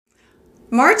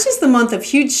March is the month of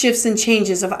huge shifts and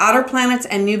changes of outer planets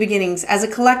and new beginnings. As a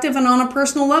collective and on a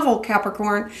personal level,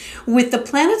 Capricorn, with the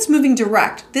planets moving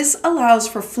direct, this allows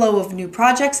for flow of new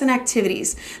projects and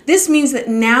activities. This means that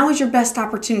now is your best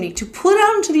opportunity to put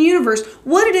out into the universe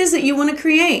what it is that you want to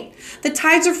create. The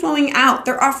tides are flowing out.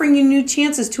 They're offering you new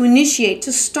chances to initiate,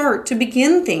 to start, to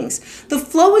begin things. The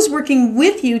flow is working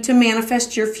with you to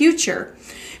manifest your future.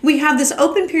 We have this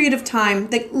open period of time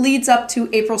that leads up to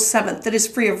April 7th that is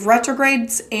free of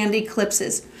retrogrades and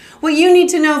eclipses. What you need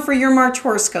to know for your March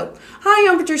horoscope. Hi,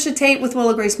 I'm Patricia Tate with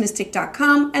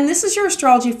WillowGraceMystic.com, and this is your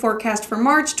astrology forecast for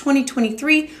March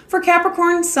 2023 for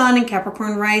Capricorn Sun and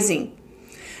Capricorn Rising.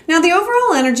 Now, the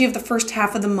overall energy of the first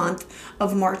half of the month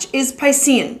of March is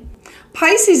Piscean.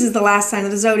 Pisces is the last sign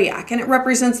of the zodiac, and it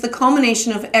represents the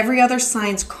culmination of every other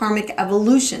sign's karmic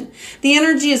evolution. The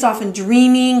energy is often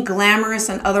dreamy, glamorous,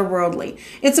 and otherworldly.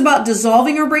 It's about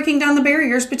dissolving or breaking down the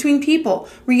barriers between people,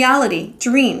 reality,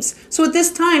 dreams. So at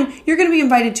this time, you're going to be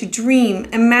invited to dream,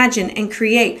 imagine, and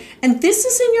create. And this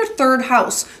is in your third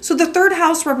house. So the third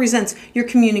house represents your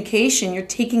communication, you're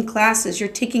taking classes, you're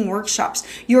taking workshops,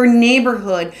 your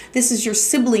neighborhood. This is your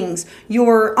siblings,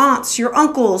 your aunts, your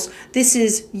uncles. This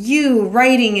is you.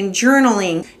 Writing and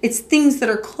journaling. It's things that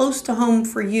are close to home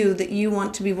for you that you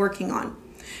want to be working on.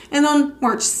 And on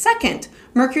March 2nd,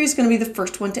 Mercury is going to be the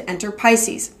first one to enter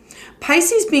Pisces.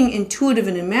 Pisces, being intuitive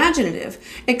and imaginative,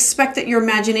 expect that your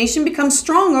imagination becomes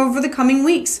strong over the coming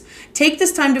weeks. Take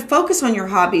this time to focus on your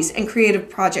hobbies and creative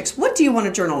projects. What do you want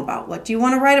to journal about? What do you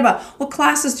want to write about? What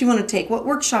classes do you want to take? What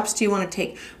workshops do you want to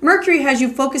take? Mercury has you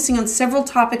focusing on several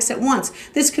topics at once.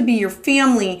 This could be your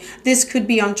family. This could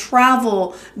be on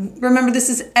travel. Remember, this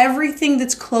is everything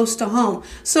that's close to home.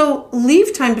 So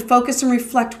leave time to focus and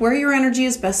reflect where your energy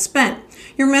is best spent.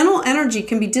 Your mental energy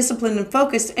can be disciplined and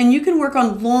focused, and you can work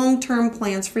on long-term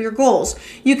plans for your goals.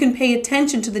 You can pay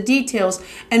attention to the details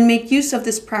and make use of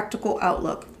this practical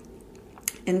outlook.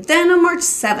 And then on March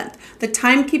 7th, the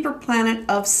timekeeper planet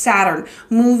of Saturn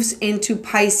moves into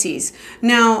Pisces.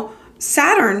 Now,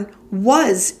 Saturn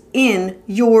was in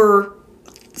your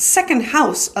second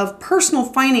house of personal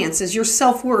finances, your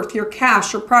self-worth, your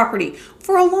cash, your property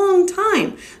for a long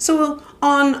time. So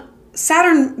on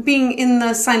Saturn being in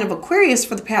the sign of Aquarius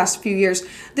for the past few years,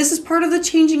 this is part of the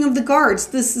changing of the guards.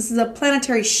 This is the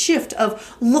planetary shift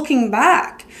of looking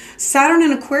back. Saturn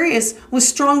in Aquarius was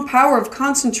strong power of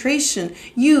concentration.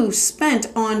 You spent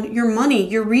on your money,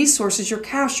 your resources, your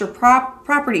cash, your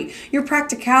property, your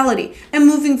practicality. And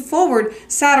moving forward,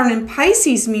 Saturn in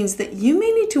Pisces means that you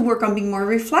may need to work on being more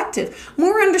reflective,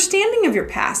 more understanding of your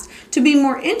past, to be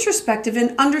more introspective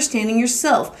in understanding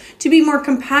yourself, to be more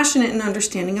compassionate in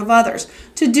understanding of others,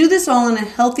 to do this all in a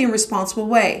healthy and responsible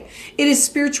way. It is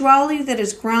spirituality that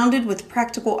is grounded with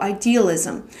practical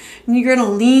idealism. And you're going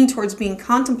to lean towards being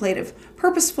contemplative,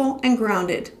 purposeful, and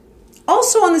grounded.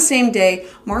 Also on the same day,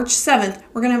 March 7th,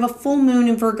 we're going to have a full moon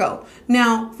in Virgo.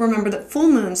 Now, remember that full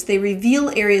moons, they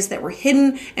reveal areas that were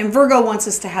hidden, and Virgo wants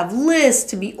us to have lists,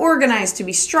 to be organized, to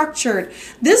be structured.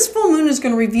 This full moon is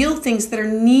going to reveal things that are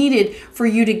needed for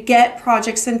you to get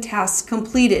projects and tasks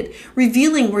completed,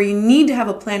 revealing where you need to have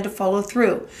a plan to follow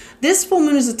through. This full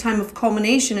moon is a time of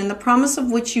culmination, and the promise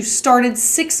of which you started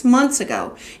 6 months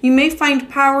ago. You may find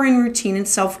power in routine and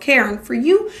self-care, and for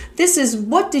you, this is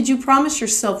what did you promise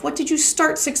yourself? What did you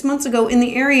start 6 months ago in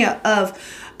the area of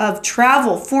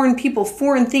travel, foreign people,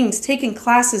 foreign things, taking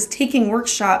classes, taking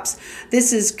workshops?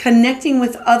 This is connecting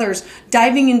with others,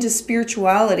 diving into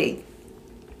spirituality.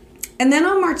 And then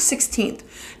on March 16th,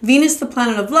 Venus, the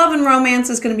planet of love and romance,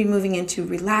 is going to be moving into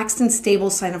relaxed and stable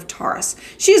sign of Taurus.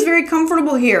 She is very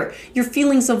comfortable here. Your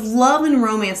feelings of love and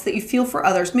romance that you feel for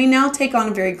others may now take on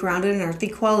a very grounded and earthy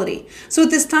quality. So at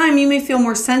this time, you may feel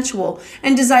more sensual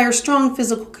and desire strong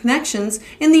physical connections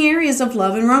in the areas of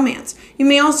love and romance. You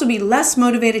may also be less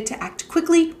motivated to act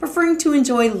quickly, preferring to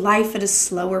enjoy life at a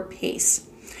slower pace.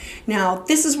 Now,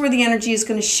 this is where the energy is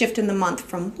going to shift in the month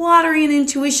from watery and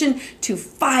intuition to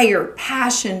fire,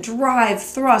 passion, drive,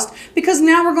 thrust, because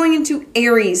now we're going into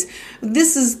Aries.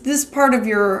 This is this part of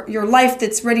your life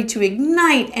that's ready to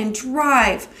ignite and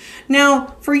drive.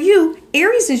 Now, for you,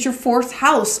 Aries is your fourth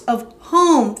house of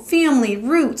home, family,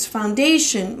 roots,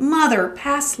 foundation, mother,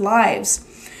 past lives.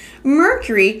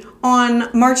 Mercury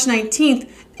on March 19th,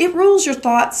 it rules your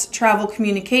thoughts, travel,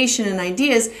 communication, and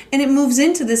ideas, and it moves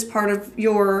into this part of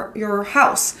your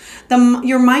house.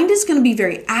 Your mind is going to be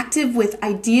very active with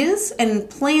ideas, and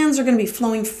plans are going to be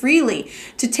flowing freely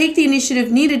to take the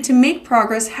initiative needed to make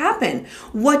progress happen.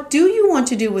 What do you want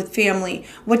to do with family?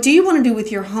 What do you want to do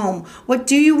with your home? What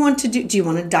do you want to do? Do you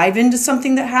want to dive into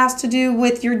something that has to do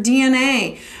with your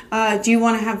DNA? Do you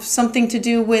want to have something to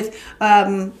do with,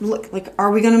 like,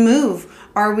 are we going to move?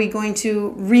 Are we going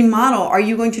to remodel? Are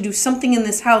you going to do something in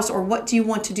this house? Or what do you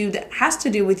want to do that has to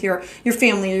do with your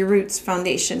family, your roots,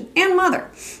 foundation, and mother?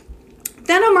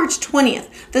 Then on March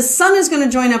 20th, the sun is going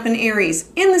to join up in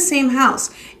Aries in the same house.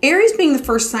 Aries being the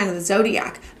first sign of the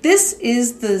zodiac. This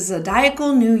is the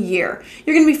zodiacal new year.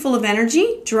 You're going to be full of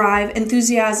energy, drive,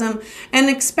 enthusiasm, and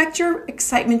expect your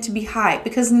excitement to be high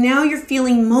because now you're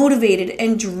feeling motivated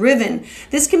and driven.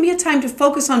 This can be a time to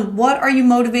focus on what are you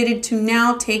motivated to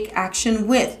now take action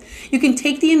with. You can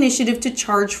take the initiative to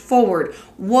charge forward.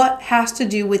 What has to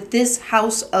do with this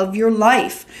house of your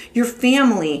life, your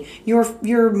family,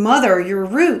 your mother, your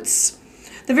roots.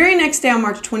 The very next day on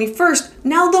March 21st,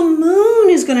 now the moon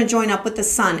is going to join up with the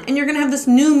sun and you're going to have this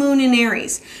new moon in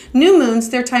Aries. New moons,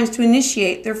 they're times to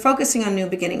initiate. They're focusing on new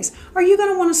beginnings. Are you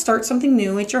going to want to start something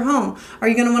new at your home? Are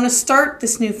you going to want to start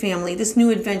this new family, this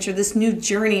new adventure, this new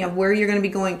journey of where you're going to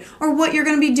be going or what you're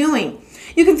going to be doing?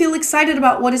 You can feel excited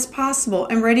about what is possible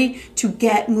and ready to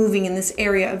get moving in this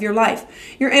area of your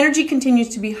life. Your energy continues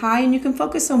to be high and you can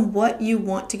focus on what you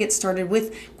want to get started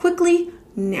with quickly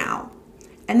now.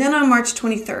 And then on March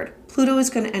 23rd, Pluto is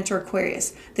going to enter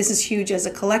Aquarius. This is huge as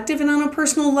a collective and on a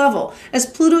personal level, as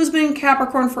Pluto has been in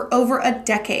Capricorn for over a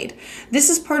decade. This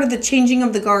is part of the changing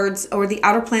of the guards or the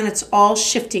outer planets all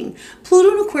shifting.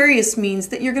 Pluto in Aquarius means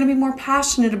that you're going to be more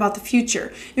passionate about the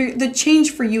future. The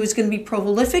change for you is going to be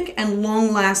prolific and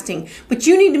long-lasting, but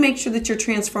you need to make sure that you're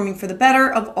transforming for the better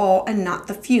of all and not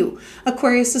the few.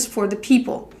 Aquarius is for the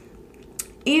people.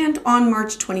 And on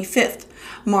March 25th,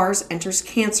 Mars enters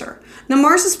Cancer. Now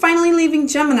Mars is finally leaving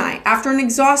Gemini after an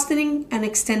exhausting and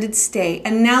extended stay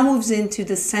and now moves into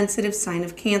the sensitive sign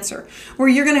of Cancer, where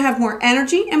you're going to have more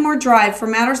energy and more drive for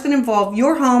matters that involve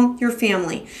your home, your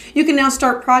family. You can now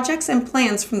start projects and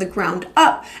plans from the ground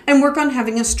up and work on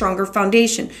having a stronger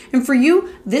foundation. And for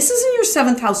you, this is in your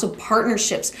 7th house of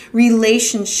partnerships,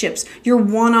 relationships, your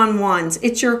one-on-ones.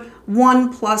 It's your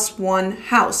 1+1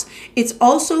 house. It's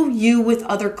also you with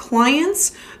other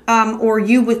clients or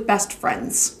you with best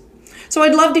friends. So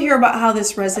I'd love to hear about how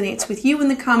this resonates with you in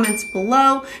the comments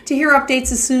below. To hear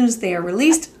updates as soon as they are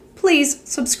released, please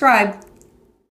subscribe.